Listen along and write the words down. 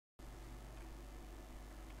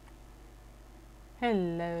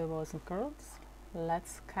Hello boys and girls,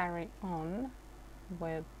 let's carry on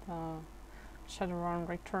with Shadowrun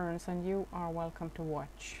Returns, and you are welcome to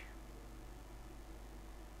watch.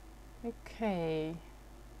 Okay,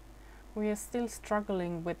 we are still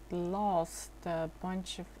struggling with the last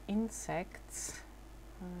bunch of insects,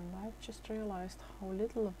 and I've just realized how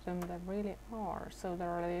little of them there really are. So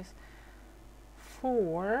there are these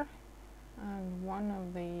 4 and one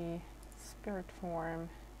of the spirit form.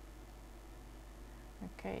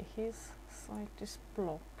 Okay, his site is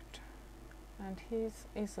blocked, and his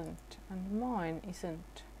isn't, and mine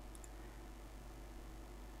isn't.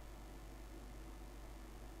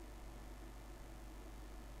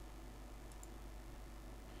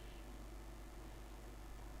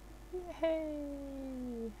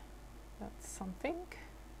 Yay! That's something.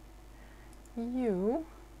 You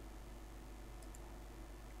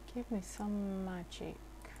give me some magic.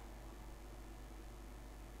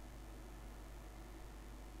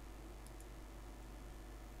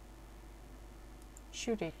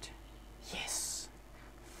 Shoot it. Yes!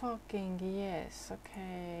 Fucking yes.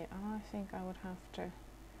 Okay, I think I would have to.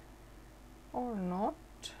 Or not.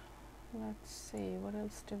 Let's see, what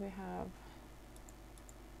else do we have?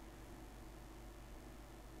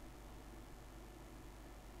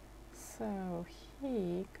 So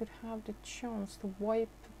he could have the chance to wipe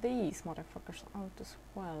these motherfuckers out as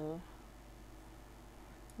well.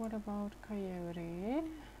 What about Coyote?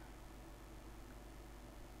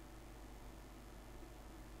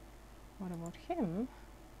 What about him?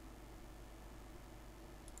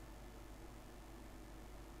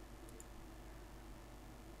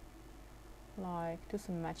 Like, do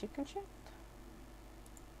some magic and shit?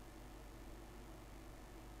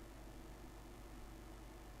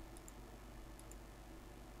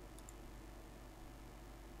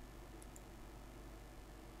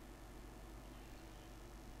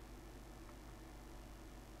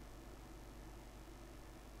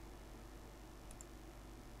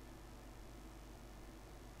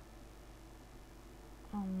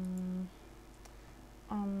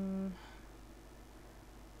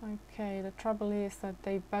 Okay, the trouble is that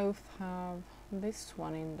they both have this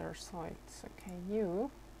one in their sights. Okay, you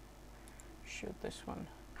shoot this one.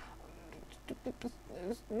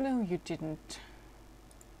 No, you didn't.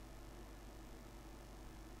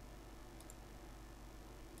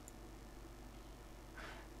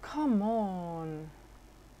 Come on,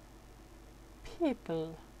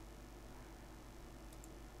 people.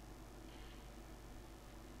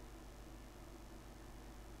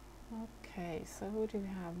 Okay, so who do we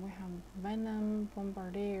have? We have Venom,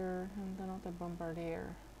 Bombardier, and another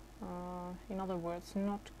Bombardier. In other words,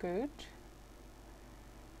 not good.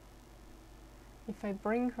 If I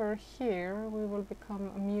bring her here, we will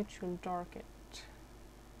become a mutual target.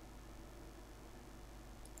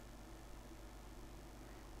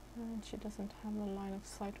 And she doesn't have a line of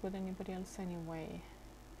sight with anybody else anyway.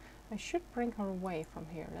 I should bring her away from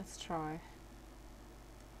here. Let's try.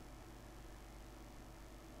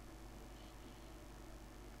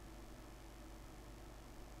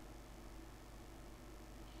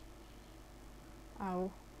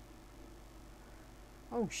 Oh.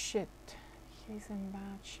 Oh shit. He's in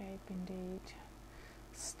bad shape indeed.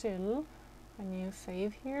 Still, a new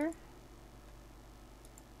save here.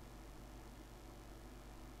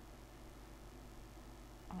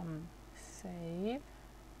 Save.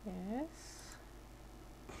 Yes.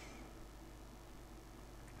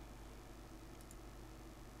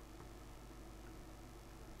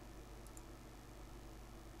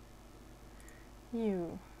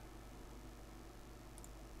 You.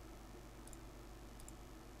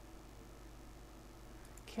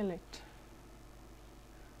 Kill it.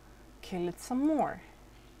 Kill it some more.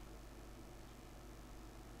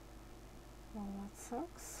 Well, that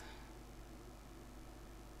sucks.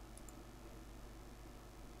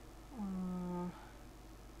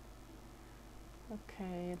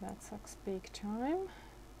 Okay, that sucks big time.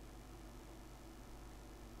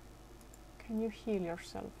 Can you heal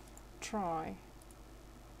yourself? Try.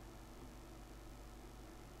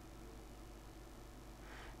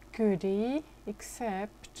 Goody,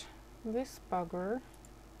 except this bugger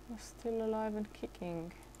is still alive and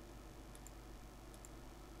kicking.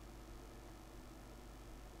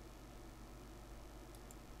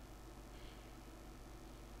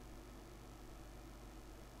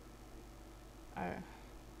 Oh.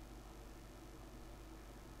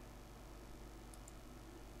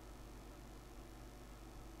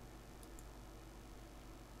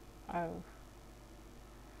 Oh.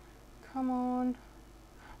 Come on.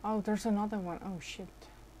 Oh, there's another one. Oh shit.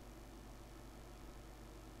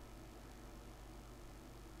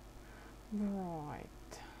 Right.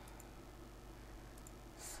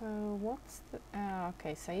 So what's the...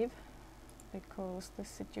 okay, save. Because the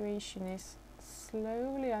situation is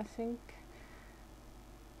slowly, I think,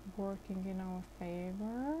 working in our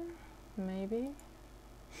favor. Maybe.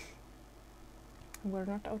 We're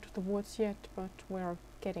not out of the woods yet, but we're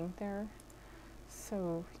getting there.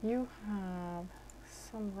 So you have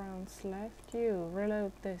some rounds left. You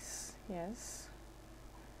reload this, yes.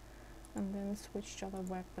 And then switch to other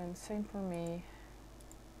weapons. Same for me.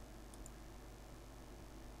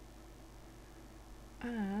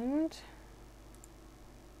 And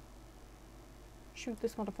shoot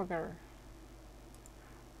this motherfucker.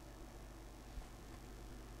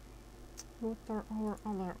 What are our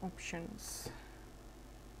other options?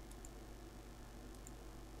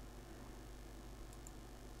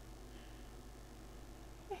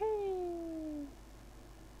 Hey!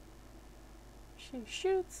 She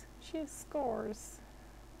shoots, she scores.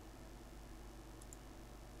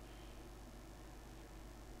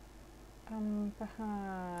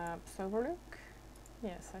 Perhaps Overlook?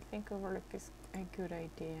 Yes, I think Overlook is a good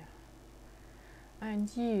idea. And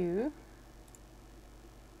you?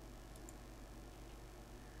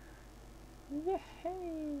 Yay!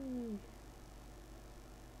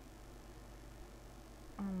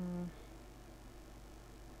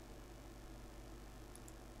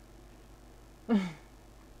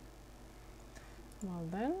 Well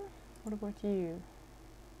then, what about you?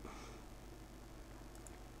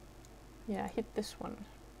 Yeah, hit this one.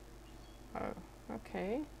 Oh,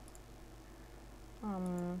 okay.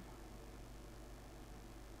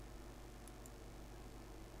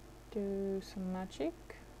 Do some magic.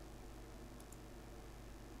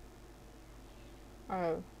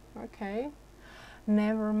 Oh, okay.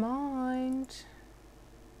 Never mind.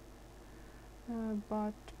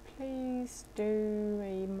 But please do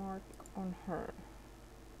a mark on her.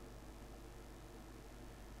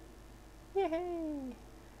 Yay!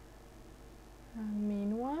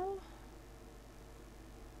 Meanwhile,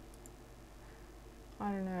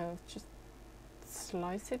 I don't know, just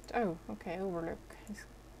slice it. Oh, okay, Overlook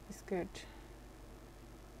is good.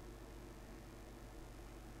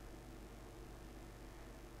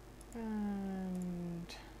 And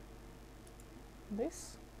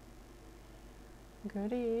this.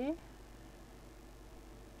 Goodie.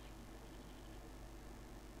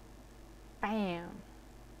 Bam!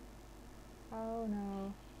 Oh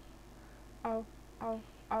no. Oh, oh,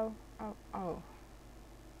 oh, oh, oh.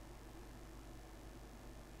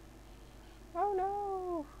 Oh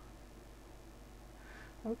no!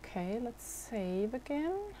 Okay, let's save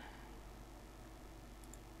again.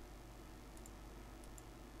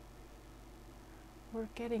 We're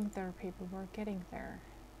getting there, people, we're getting there.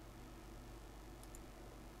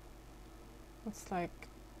 It's like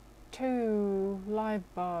 2 live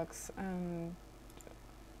bugs and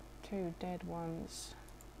 2 dead ones.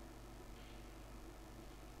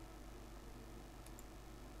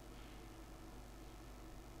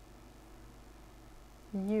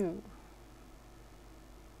 You.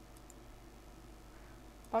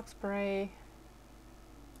 Bug spray.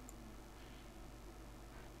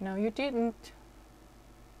 No, you didn't.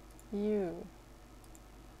 You.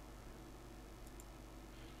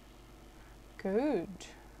 Good.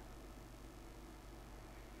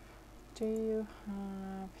 Do you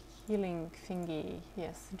have healing thingy?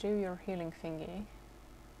 Yes, do your healing thingy.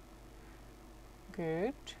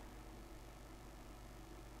 Good.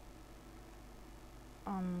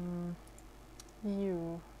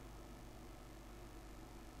 You.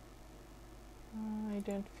 I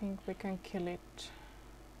don't think we can kill it.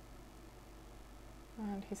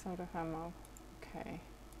 And he's out of ammo. Okay.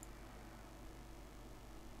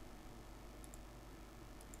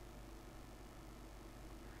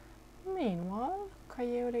 Meanwhile,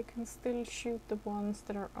 Coyote can still shoot the ones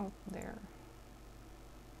that are out there.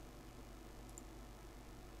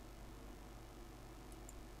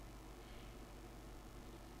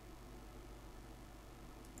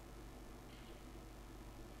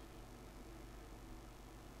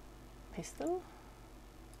 Pistol.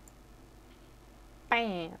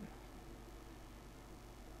 Bam!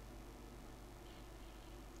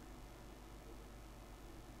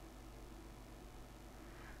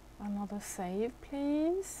 Another save,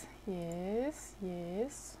 please. Yes,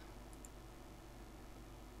 yes.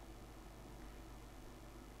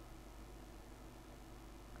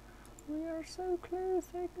 We are so close,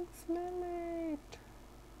 I can smell it.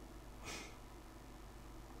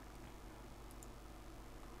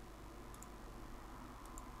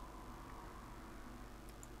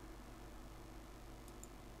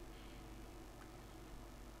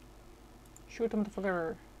 Shoot him,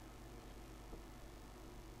 motherfucker.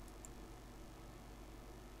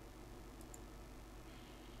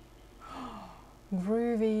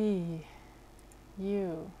 Groovy.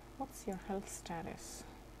 You. What's your health status?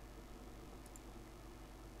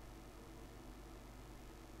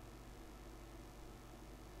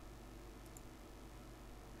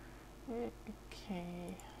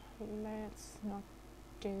 Okay, let's not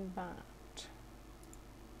do that.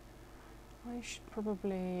 I should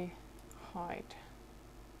probably hide.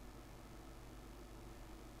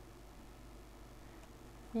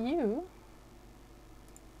 You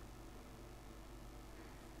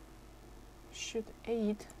should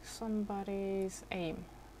aid somebody's aim.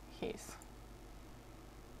 His.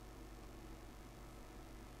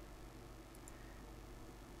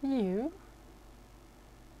 You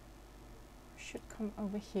should come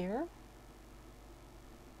over here.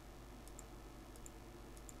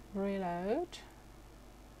 Reload.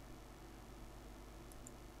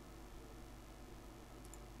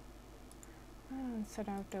 And set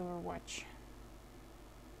out Overwatch.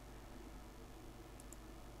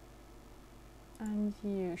 And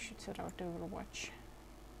you should set out Overwatch.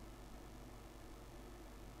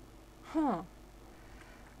 Huh.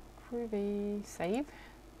 Groovy. Save.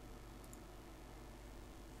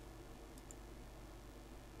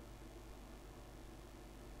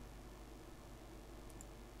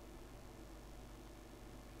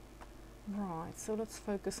 Right, so let's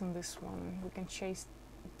focus on this one. We can chase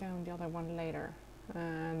down the other one later.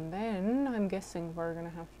 And then I'm guessing we're gonna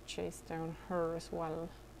have to chase down her as well.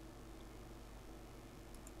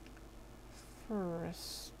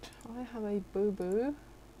 First, I have a boo-boo.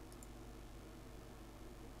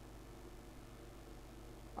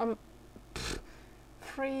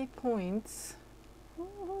 3 points. Oh,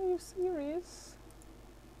 are you serious?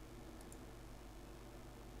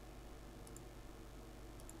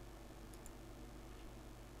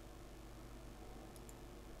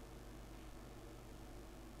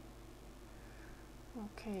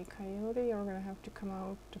 Okay, Coyote, you're gonna have to come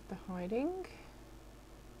out of the hiding.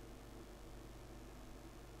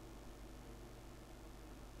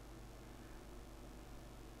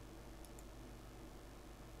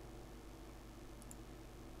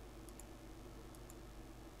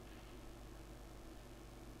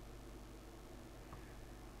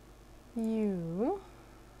 You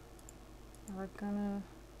are gonna...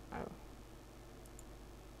 oh.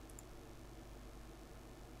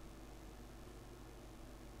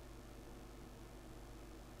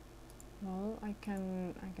 Well, I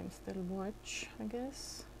can still watch, I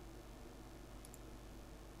guess.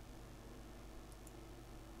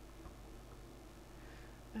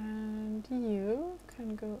 And you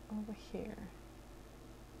can go over here.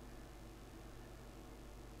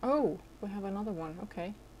 Oh, we have another one,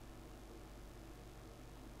 okay.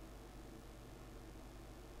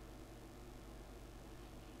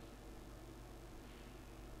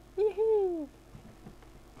 Yee-hee!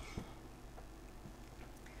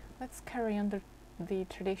 Let's carry on the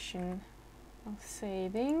tradition of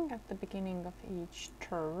saving at the beginning of each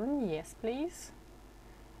turn. Yes, please.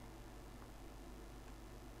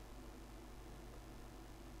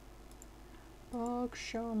 Bug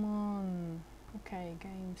Shaman. Okay,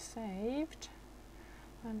 game saved.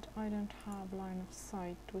 And I don't have line of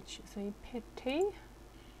sight, which is a pity.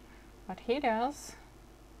 But he does.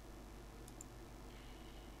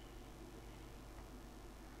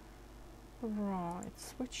 Right,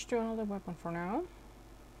 switch to another weapon for now.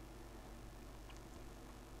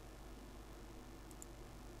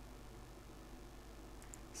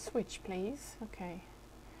 Switch, please. Okay.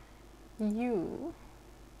 You.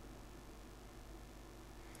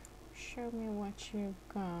 Show me what you've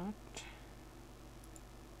got.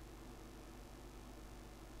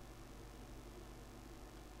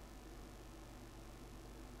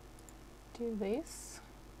 Do this.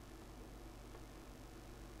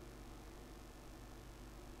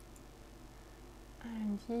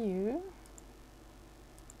 And you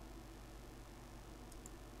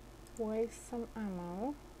waste some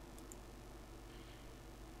ammo.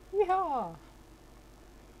 Yeah.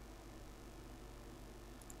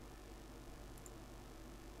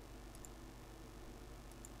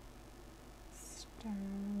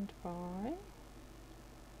 Stand by. I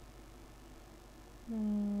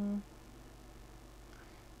think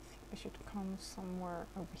we should come somewhere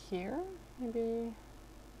over here, maybe.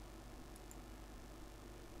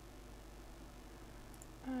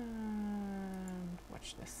 And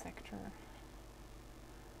watch this sector.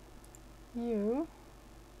 You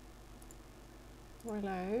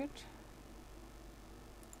reload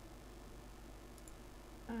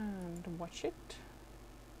and watch it,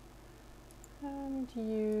 and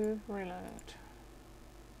you reload.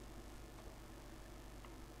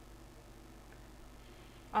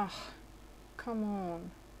 Ah, come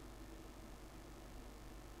on.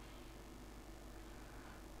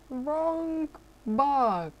 Wrong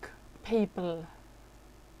bug, people.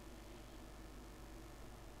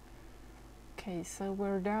 Okay, so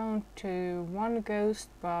we're down to one ghost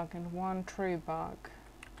bug and one true bug.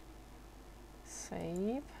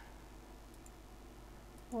 Save.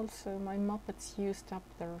 Also, my Muppets used up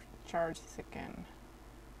their charges again.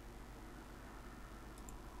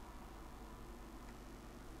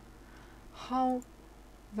 How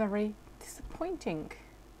very disappointing.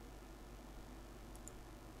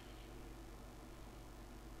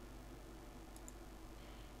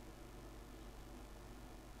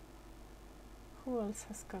 Who else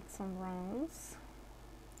has got some rounds?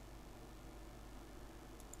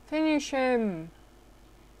 Finish him!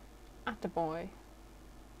 Attaboy.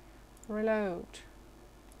 Reload.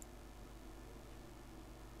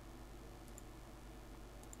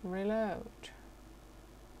 Reload.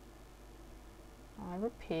 I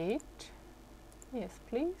repeat. Yes,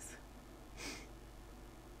 please.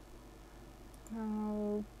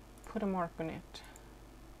 I'll put a mark on it.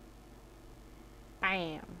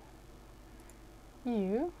 Bam!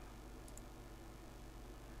 You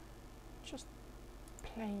just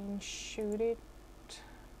plain shoot it.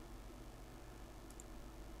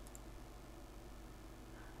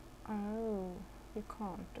 Oh, you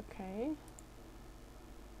can't, okay.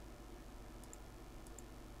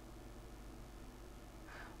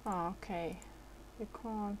 Ah, okay. You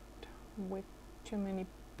can't with too many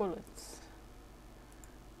bullets.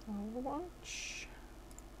 Overwatch.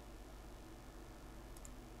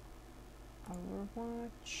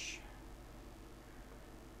 Overwatch.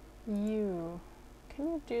 You. Can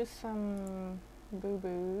you do some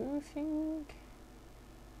boo-boo thing?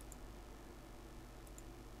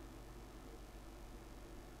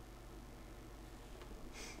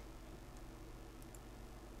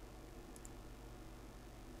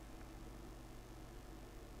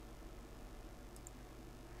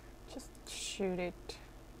 Just shoot it.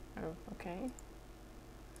 Oh, okay.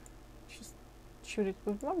 Just shoot it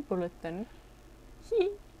with one bullet then.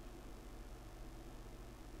 Hee.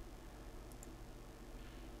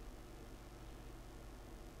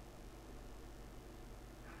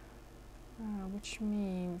 Which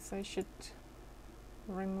means I should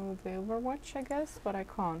remove the Overwatch, I guess, but I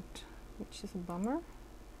can't, which is a bummer.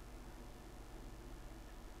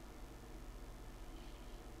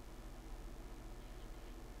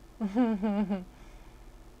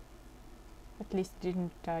 At least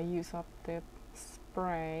didn't use up the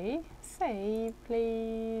spray. Save,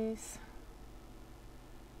 please.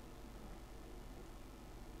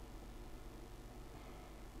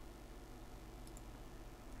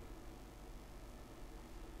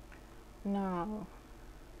 Now,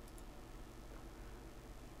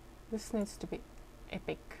 this needs to be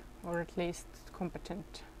epic, or at least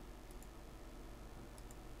competent.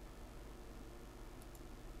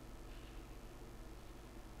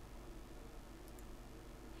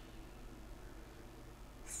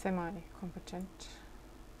 Semi-competent.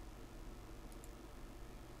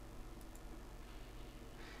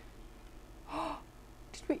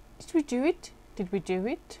 Did we do it? Did we do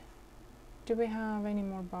it? Do we have any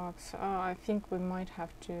more bugs? I think we might have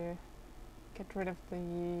to get rid of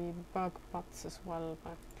the bug bots as well,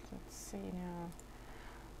 but let's see now.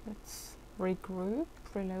 Let's regroup,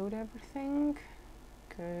 reload everything.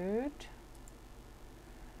 Good.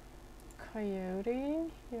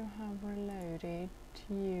 Coyote, you have reloaded.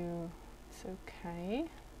 You, it's okay.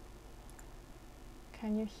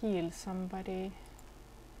 Can you heal somebody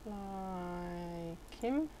like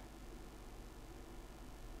him?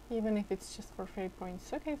 Even if it's just for 3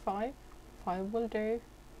 points. Okay, 5. 5 will do.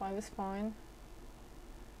 5 is fine.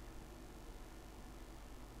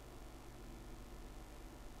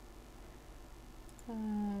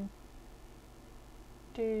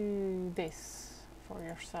 Do this for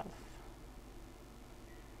yourself.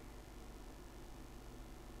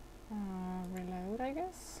 Reload, I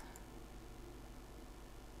guess.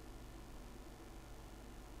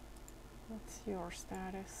 What's your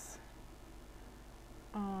status?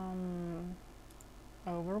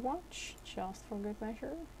 Overwatch, just for good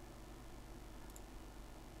measure.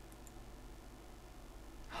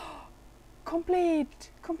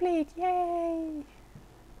 Complete! Complete! Yay!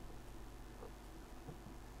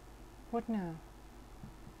 What now?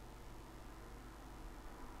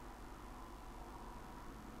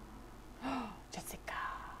 Jessica!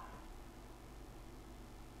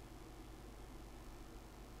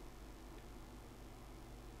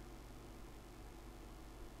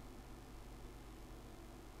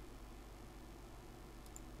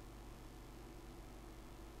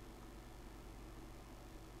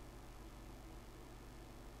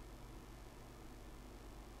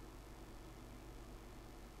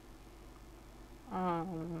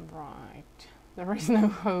 There is no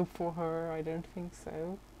hope for her, I don't think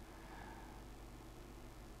so.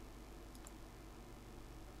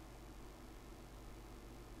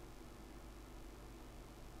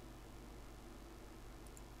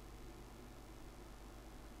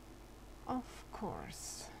 Of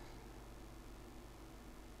course.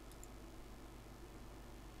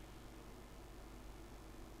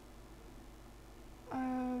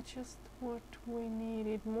 Oh, just what we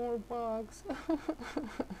needed, more bugs.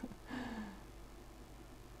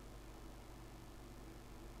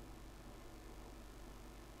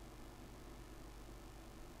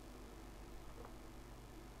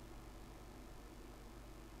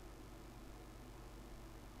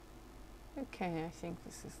 Okay, I think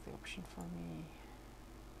this is the option for me.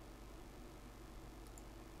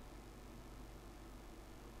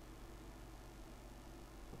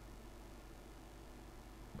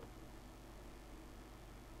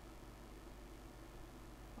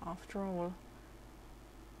 After all,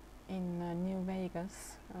 in New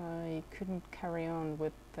Vegas, I couldn't carry on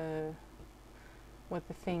with the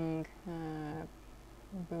thing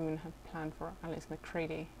Boone had planned for Alice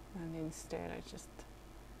McCready, and instead I just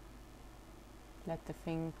let the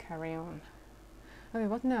thing carry on. Okay,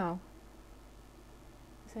 what now?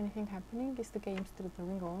 Is anything happening? Is the game still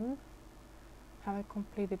going on? Have I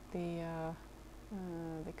completed the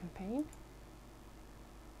campaign?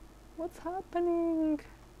 What's happening?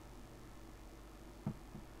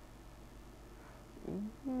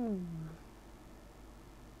 Ooh.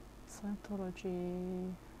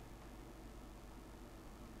 Scientology.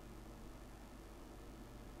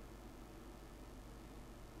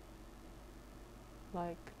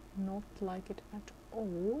 Like, not like it at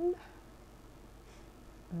all.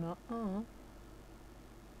 Nuh-uh.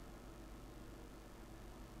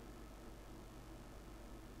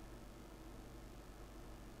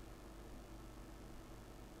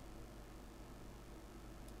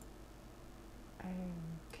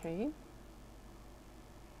 Okay.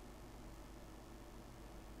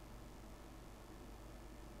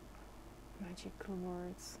 Magical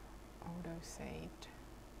words. Auto-saved.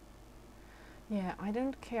 Yeah, I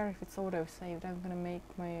don't care if it's auto-saved. I'm gonna make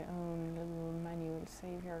my own little manual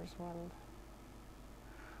save here as well.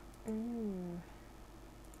 Ooh.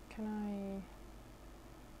 Can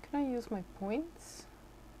I use my points?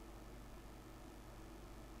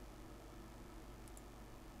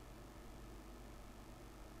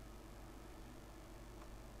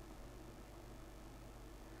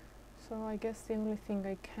 So I guess the only thing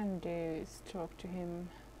I can do is talk to him.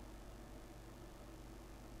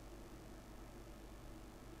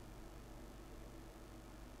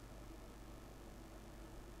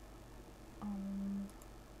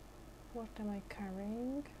 What am I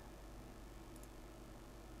carrying?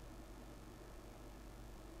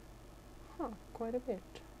 Huh, quite a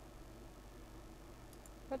bit.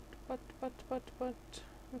 But.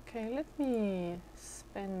 Okay, let me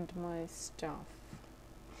spend my stuff.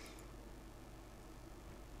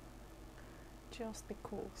 Just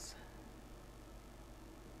because.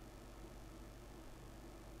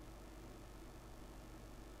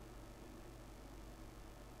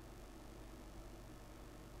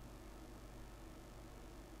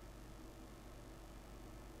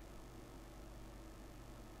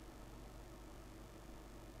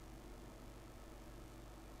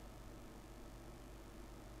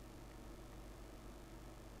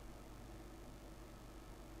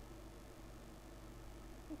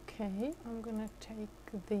 Okay, I'm gonna take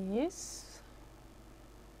these.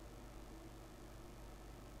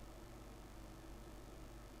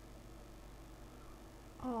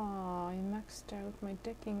 Ah, I maxed out my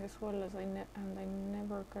decking as well as I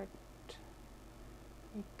never got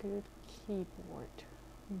a good keyboard.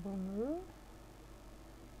 Bummer.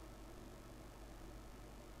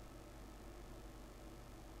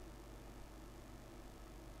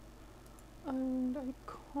 And I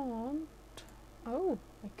can't. Oh,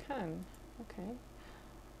 I can. Okay.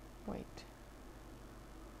 Wait.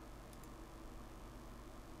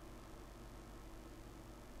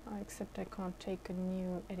 Except I can't take a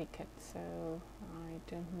new etiquette, so I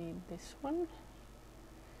don't need this one.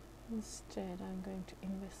 Instead, I'm going to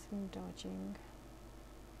invest in dodging.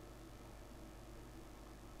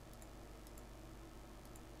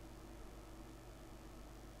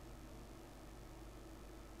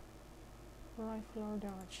 Rifle or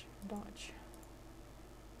dodge? Dodge.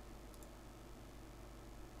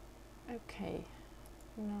 Okay,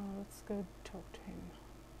 now let's go talk to him.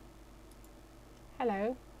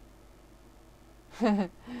 Hello.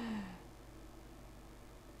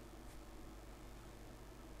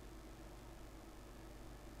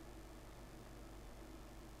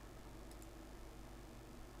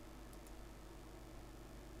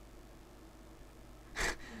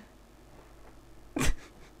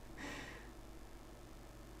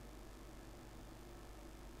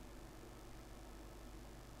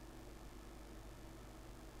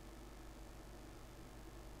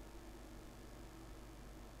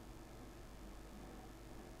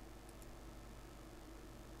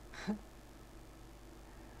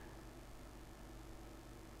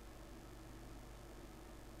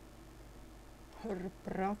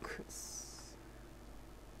 Brachus.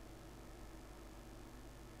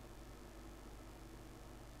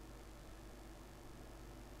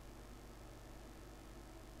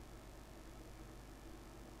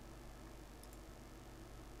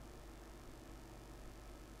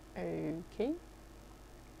 Okay.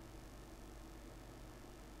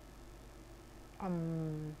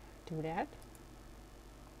 Do that.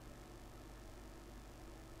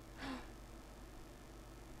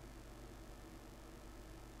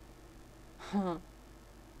 Huh.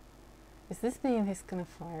 Does this mean he's gonna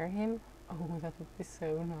fire him? Oh, that would be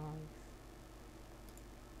so nice.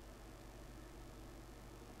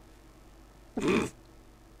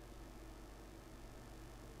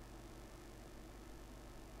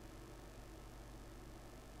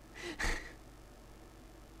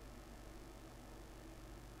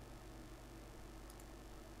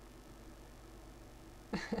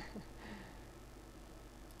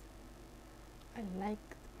 I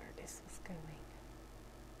liked where this was going.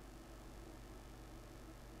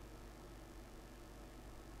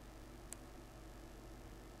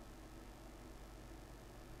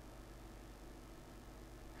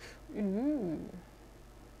 Ooh.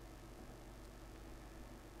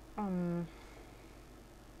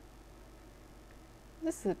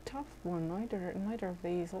 This is a tough one. Neither of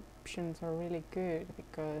these options are really good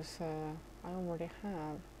because I already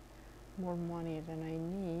have more money than I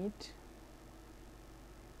need,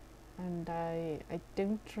 and I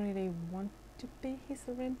don't really want to be his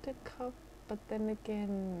rent-a-cop, but then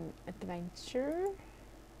again, adventure.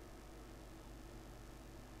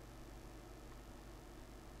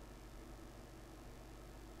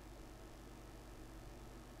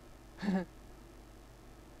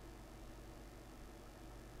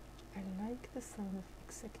 I like the sound of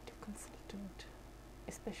executive consultant,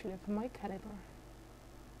 especially of my caliber.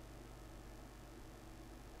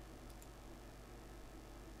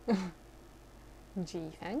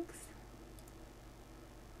 Gee, thanks.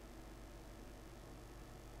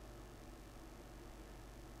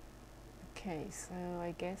 Okay, so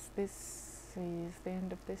I guess this is the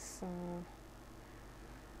end of this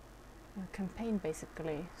campaign,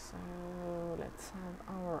 basically. So let's have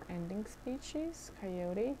our ending speeches.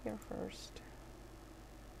 Coyote, you're first.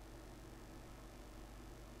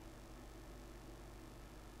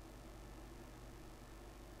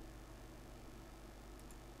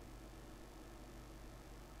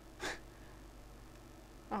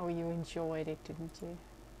 Oh, you enjoyed it, didn't you?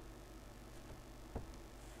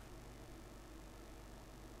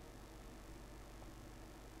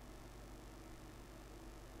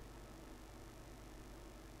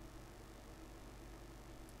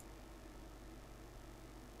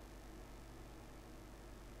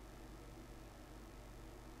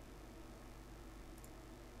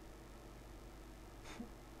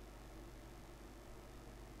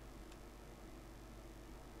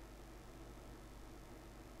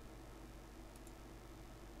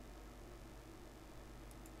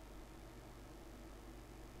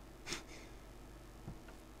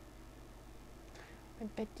 I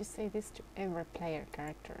bet you say this to every player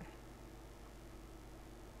character.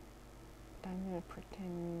 But I'm gonna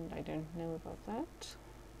pretend I don't know about that.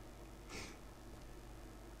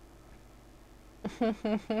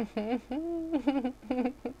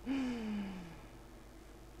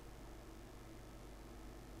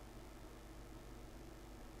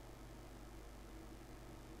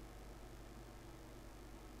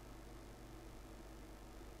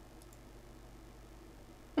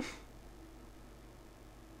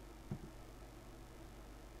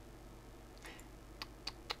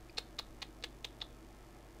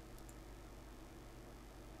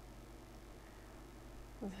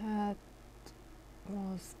 That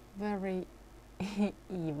was very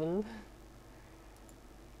evil.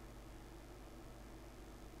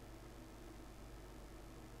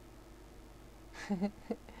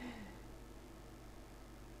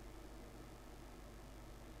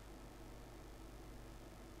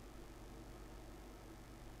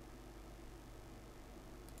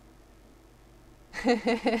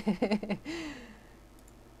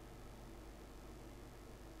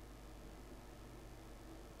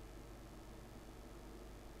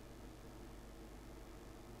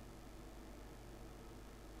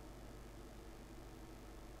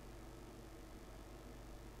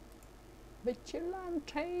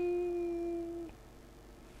 Vigilante.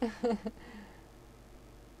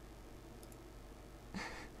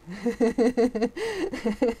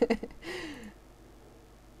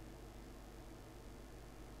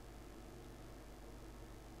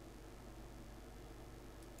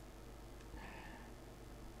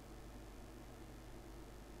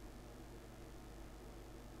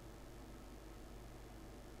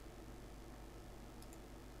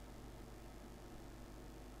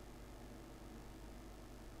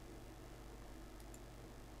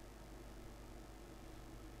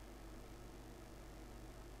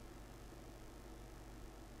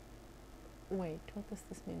 Wait, what does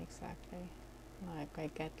this mean exactly? Like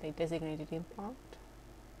I get a designated implant?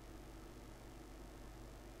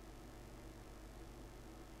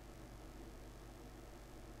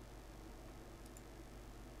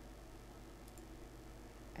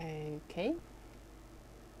 Okay.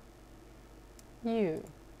 You.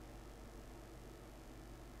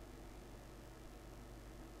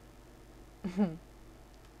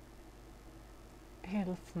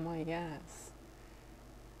 Help my ass.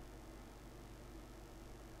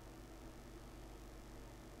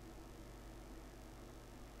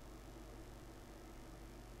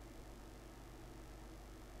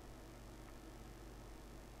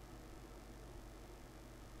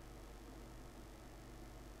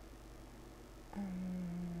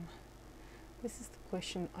 This is the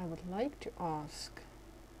question I would like to ask,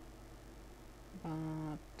 but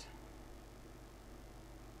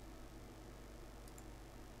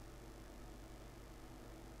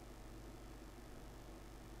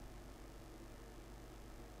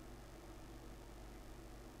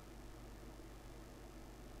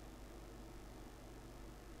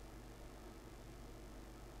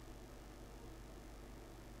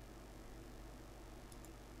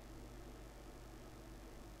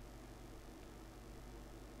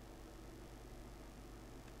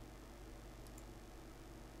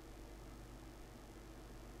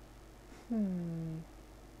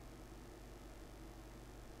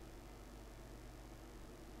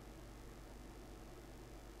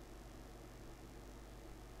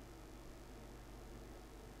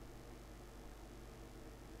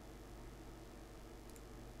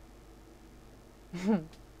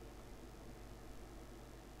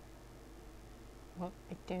well,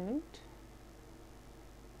 I don't.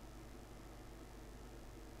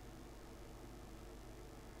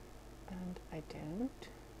 And I don't.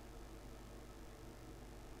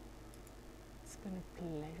 It's been a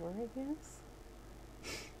pleasure, I guess.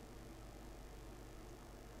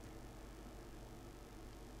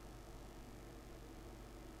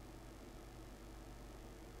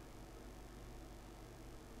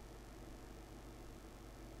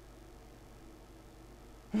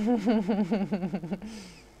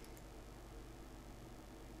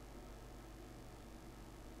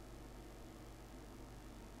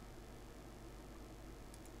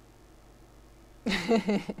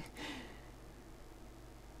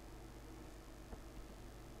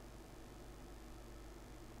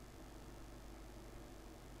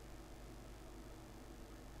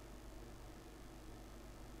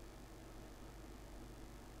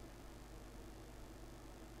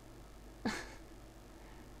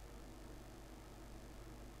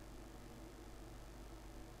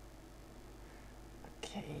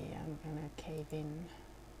 Okay, I'm gonna cave in.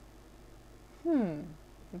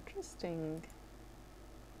 Interesting.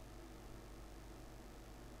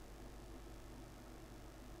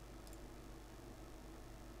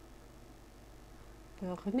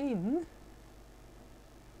 Berlin?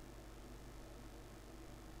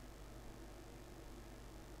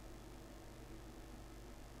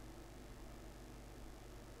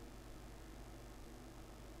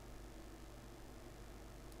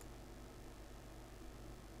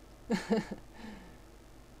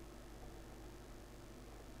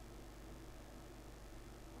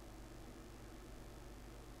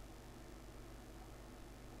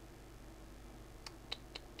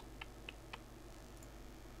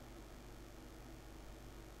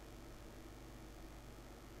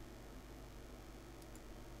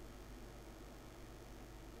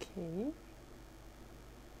 Okay.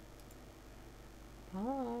 Bye.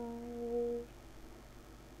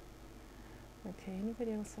 Okay,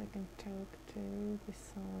 anybody else I can talk to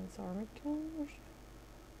besides Armitage?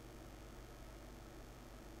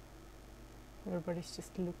 Everybody's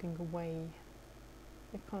just looking away.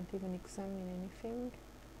 I can't even examine anything.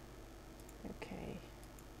 Okay,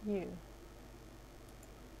 you.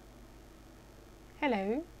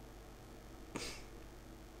 Hello.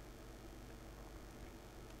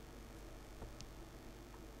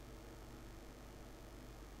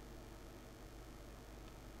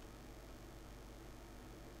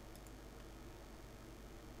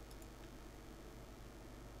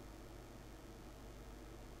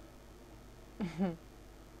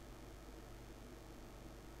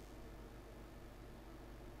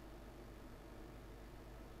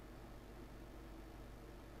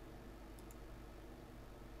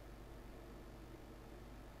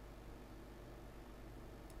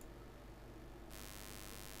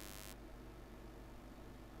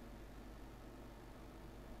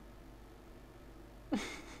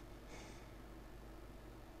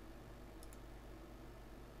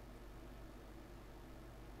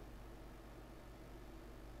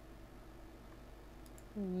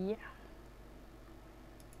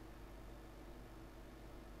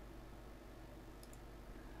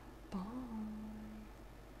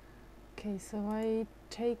 Okay, so I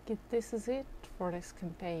take it this is it for this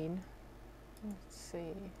campaign. Let's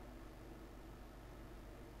see.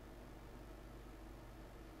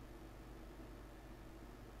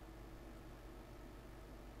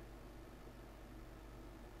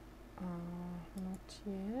 Not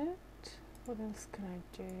yet. What else can I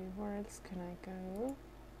do? Where else can I go?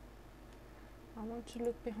 I want to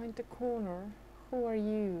look behind the corner. Who are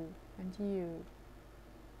you? And you?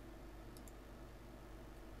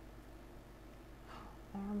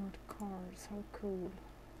 Armored cars, how cool.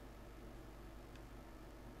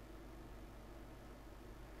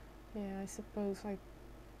 Yeah, I suppose I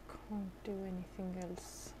can't do anything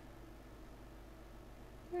else.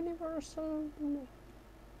 Universal.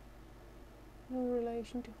 No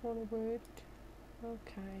relation to Hollywood.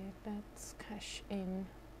 Okay, let's cash in.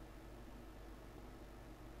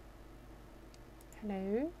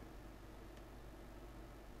 Hello?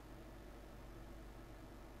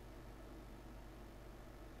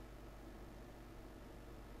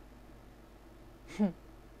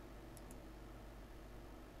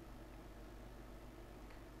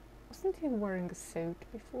 Wasn't he wearing a suit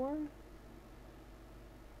before?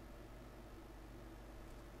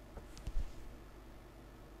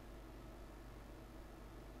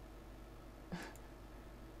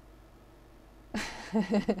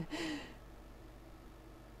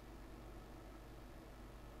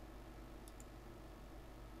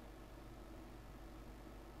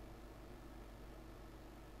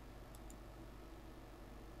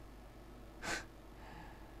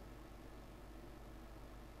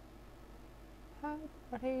 Hi,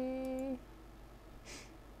 buddy.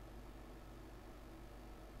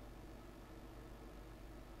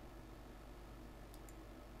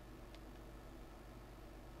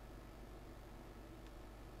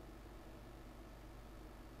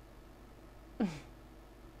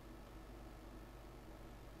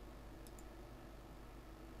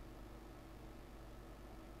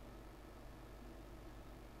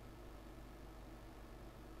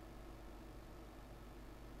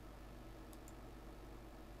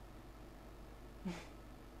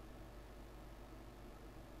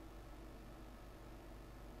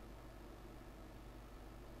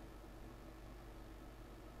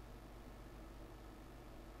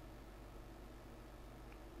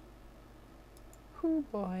 Oh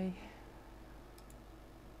boy.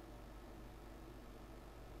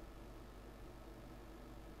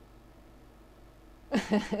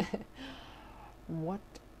 What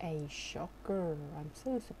a shocker. I'm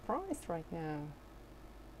so surprised right now.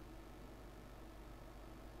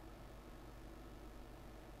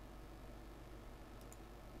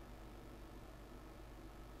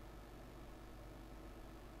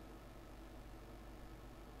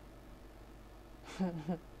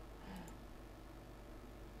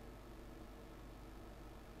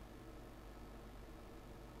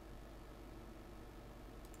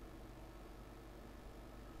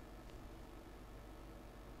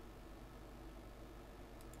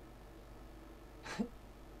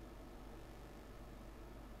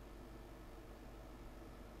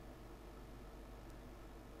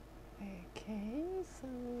 Okay, so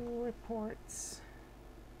reports.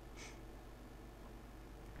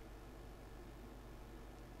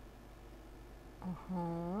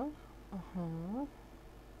 Uh-huh. Uh-huh.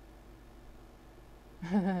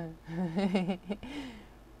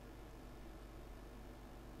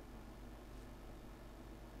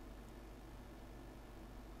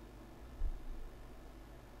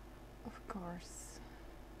 Of course.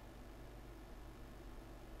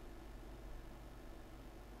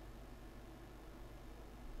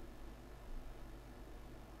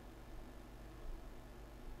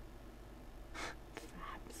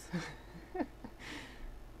 Fabs.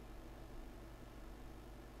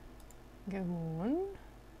 Go on.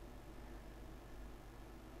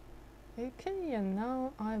 Okay, and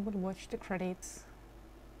now I will watch the credits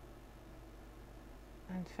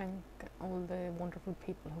and thank all the wonderful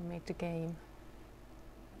people who made the game.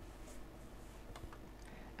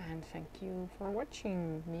 And thank you for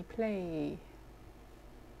watching me play.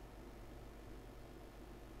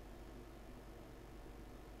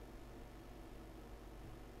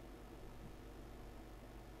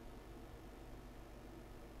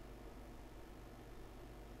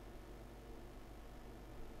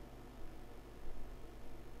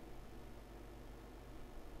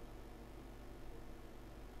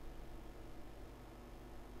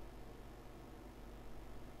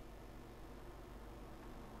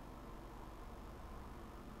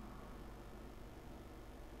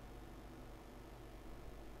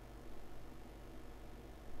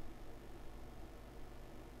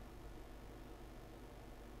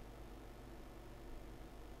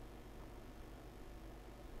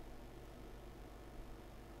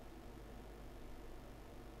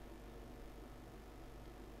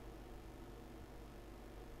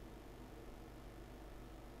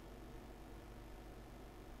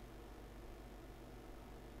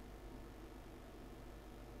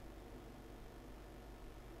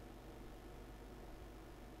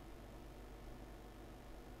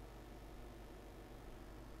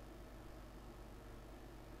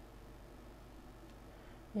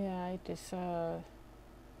 Yeah, it is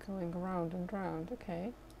going round and round.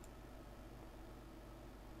 Okay.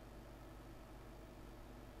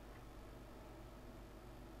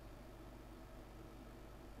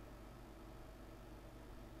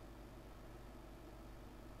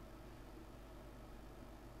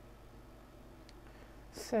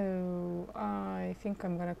 So I think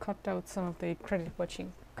I'm gonna cut out some of the credit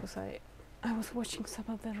watching because I was watching some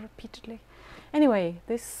of them repeatedly. Anyway,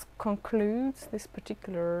 this concludes this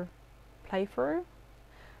particular playthrough.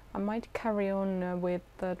 I might carry on with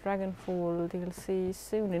the Dragonfall DLC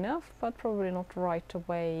soon enough, but probably not right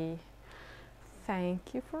away.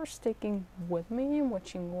 Thank you for sticking with me,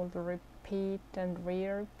 watching all the repeat and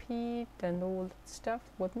re-repeat and all that stuff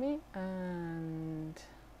with me, and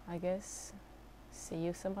I guess see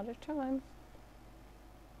you some other time.